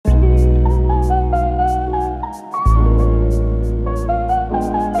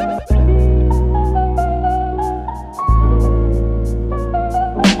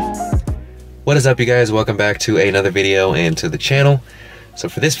What is up, you guys? Welcome back to another video and to the channel. So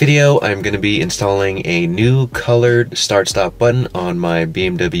for this video, I'm going to be installing a new colored start-stop button on my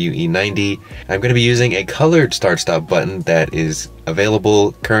BMW E90. I'm going to be using a colored start-stop button that is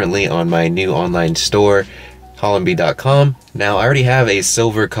available currently on my new online store, hollandb.com. Now, I already have a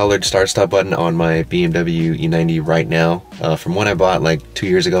silver colored start-stop button on my BMW E90 right now, from one I bought like 2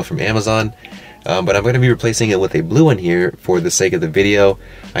 years ago from Amazon. But I'm going to be replacing it with a blue one here for the sake of the video.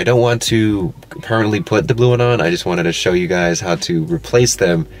 I don't want to permanently put the blue one on, I just wanted to show you guys how to replace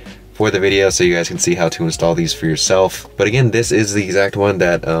them for the video so you guys can see how to install these for yourself. But again, this is the exact one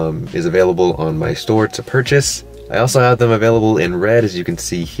that is available on my store to purchase. I also have them available in red, as you can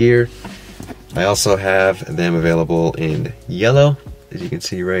see here. I also have them available in yellow, as you can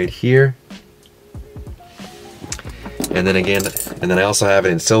see right here. And then I also have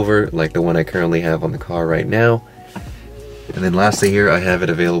it in silver, like the one I currently have on the car right now. And then lastly here, I have it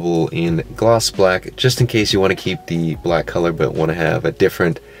available in gloss black, just in case you want to keep the black color but want to have a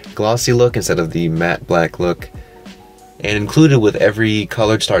different glossy look instead of the matte black look. And included with every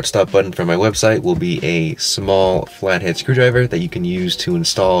colored start-stop button from my website will be a small flathead screwdriver that you can use to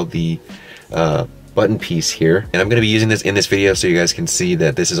install the button piece here. And I'm going to be using this in this video so you guys can see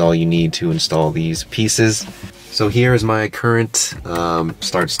that this is all you need to install these pieces. So here is my current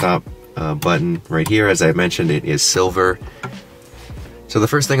start-stop button right here. As I mentioned, it is silver. So the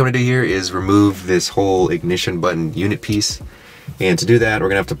first thing I'm going to do here is remove this whole ignition button unit piece. And to do that, we're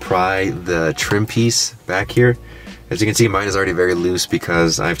going to have to pry the trim piece back here. As you can see, mine is already very loose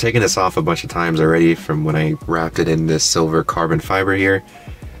because I've taken this off a bunch of times already from when I wrapped it in this silver carbon fiber here.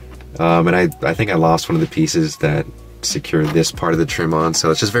 And I think I lost one of the pieces that secure this part of the trim on,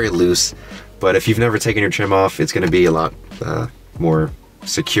 so it's just very loose. But if you've never taken your trim off, it's going to be a lot more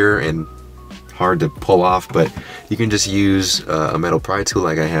secure and hard to pull off. But you can just use a metal pry tool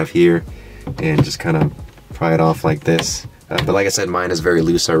like I have here and just kind of pry it off like this. But like I said, mine is very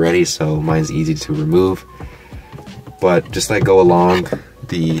loose already, so mine's easy to remove. But just let go along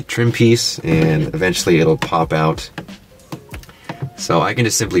the trim piece and eventually it'll pop out. So I can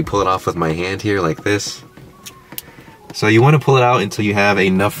just simply pull it off with my hand here like this. So you want to pull it out until you have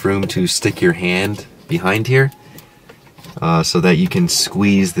enough room to stick your hand behind here, so that you can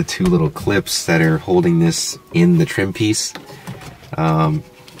squeeze the two little clips that are holding this in the trim piece. There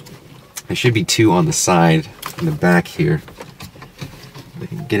should be two on the side in the back here. I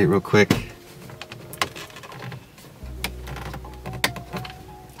can get it real quick.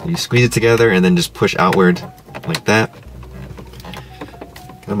 You squeeze it together and then just push outward like that.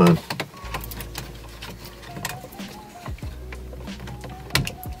 Come on.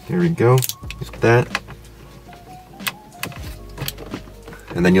 There we go, like that.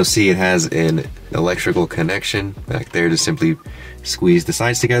 And then you'll see it has an electrical connection back there. Just simply squeeze the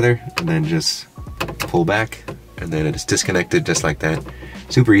sides together and then just pull back, and then it's disconnected just like that.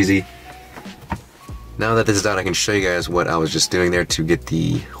 Super easy. Now that this is done, I can show you guys what I was just doing there to get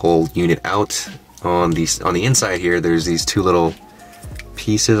the whole unit out. On the inside here, there's these two little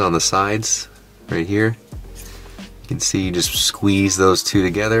pieces on the sides right here. You can see you just squeeze those two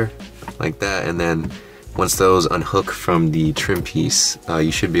together like that, and then once those unhook from the trim piece,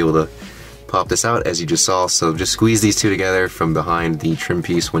 you should be able to pop this out as you just saw. So just squeeze these two together from behind the trim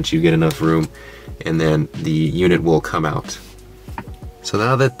piece once you get enough room, and then the unit will come out. So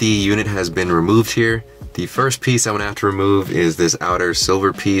now that the unit has been removed here, the first piece I'm going to have to remove is this outer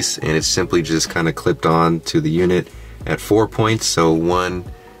silver piece, and it's simply just kind of clipped on to the unit at 4 points. So one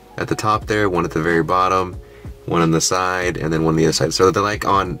at the top there, one at the very bottom, one on the side, and then one on the other side. So they're like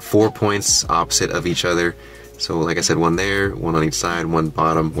on 4 points opposite of each other. So like I said, one there, one on each side, one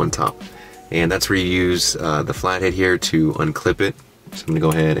bottom, one top. And that's where you use the flathead here to unclip it. So I'm going to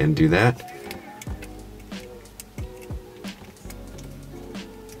go ahead and do that.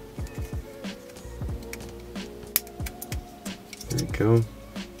 There we go.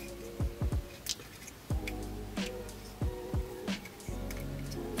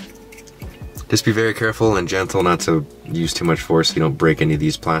 Just be very careful and gentle not to use too much force so you don't break any of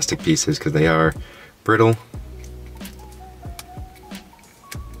these plastic pieces because they are brittle.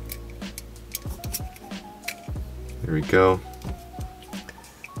 There we go.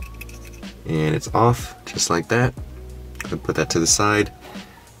 And it's off, just like that. I'll put that to the side.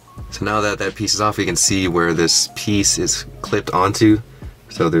 So now that that piece is off, you can see where this piece is clipped onto.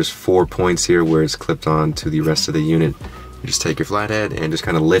 So there's 4 points here where it's clipped on to the rest of the unit. You just take your flathead and just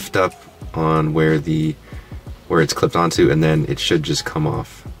kind of lift up on where it's clipped onto, and then it should just come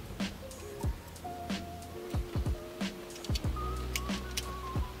off.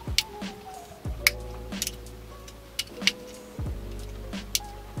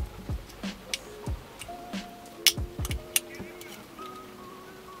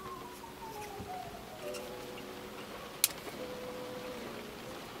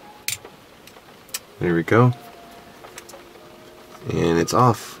 There we go. And it's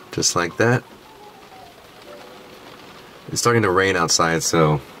off, just like that. It's starting to rain outside,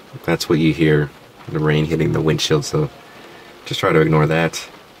 so that's what you hear, the rain hitting the windshield, so just try to ignore that.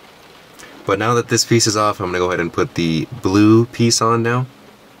 But now that this piece is off, I'm going to go ahead and put the blue piece on now.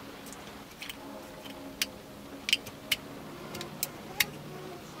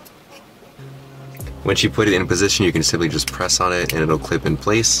 Once you put it in position, you can simply just press on it and it'll clip in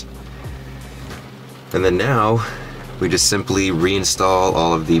place. And then now, we just simply reinstall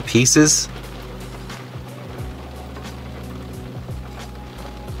all of the pieces.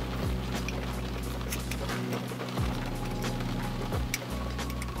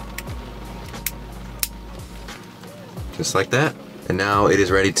 Just like that. And now it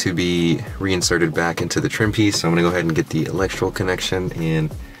is ready to be reinserted back into the trim piece. So I'm gonna go ahead and get the electrical connection and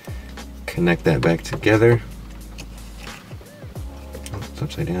connect that back together. Oh, it's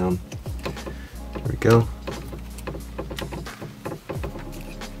upside down. There we go.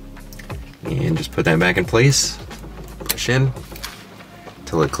 And just put that back in place. Push in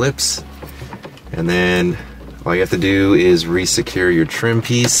till it clips. And then all you have to do is re-secure your trim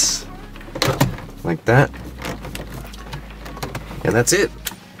piece like that. And that's it.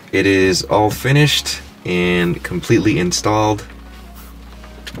 It is all finished and completely installed.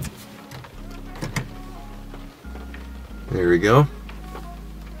 There we go.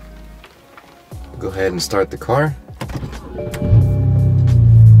 Go ahead and start the car.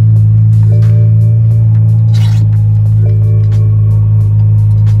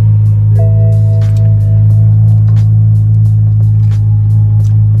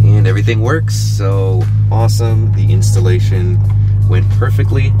 And everything works, so awesome. The installation went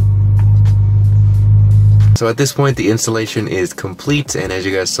perfectly. So at this point the installation is complete, and as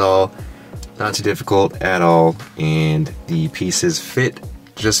you guys saw, not too difficult at all, and the pieces fit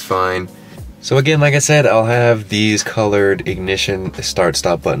just fine. So again, like I said, I'll have these colored ignition start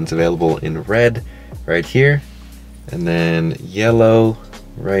stop buttons available in red right here, and then yellow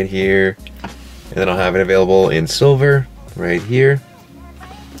right here, and then I'll have it available in silver right here.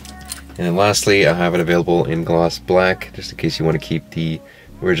 And then lastly, I'll have it available in gloss black, just in case you want to keep the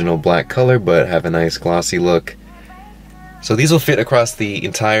original black color but have a nice glossy look. So these will fit across the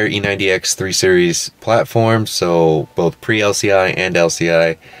entire E90X 3 Series platform, so both pre-LCI and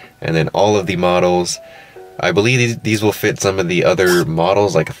LCI, and then all of the models. I believe these will fit some of the other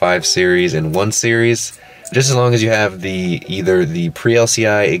models, like a 5 Series and 1 Series, just as long as you have either the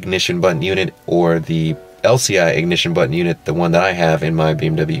pre-LCI ignition button unit or the LCI ignition button unit, the one that I have in my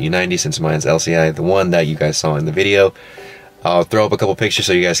BMW E90, since mine's LCI, the one that you guys saw in the video. I'll throw up a couple pictures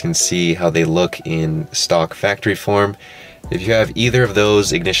so you guys can see how they look in stock factory form. If you have either of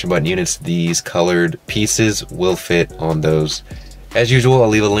those ignition button units, these colored pieces will fit on those. As usual, I'll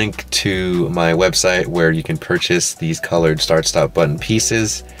leave a link to my website where you can purchase these colored start-stop button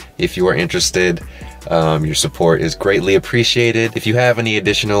pieces if you are interested. Your support is greatly appreciated. If you have any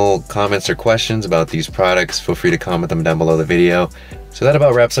additional comments or questions about these products, feel free to comment them down below the video. So that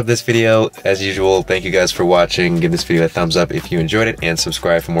about wraps up this video. As usual, thank you guys for watching. Give this video a thumbs up if you enjoyed it, and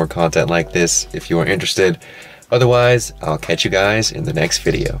subscribe for more content like this if you are interested. Otherwise, I'll catch you guys in the next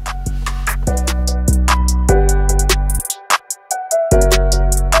video.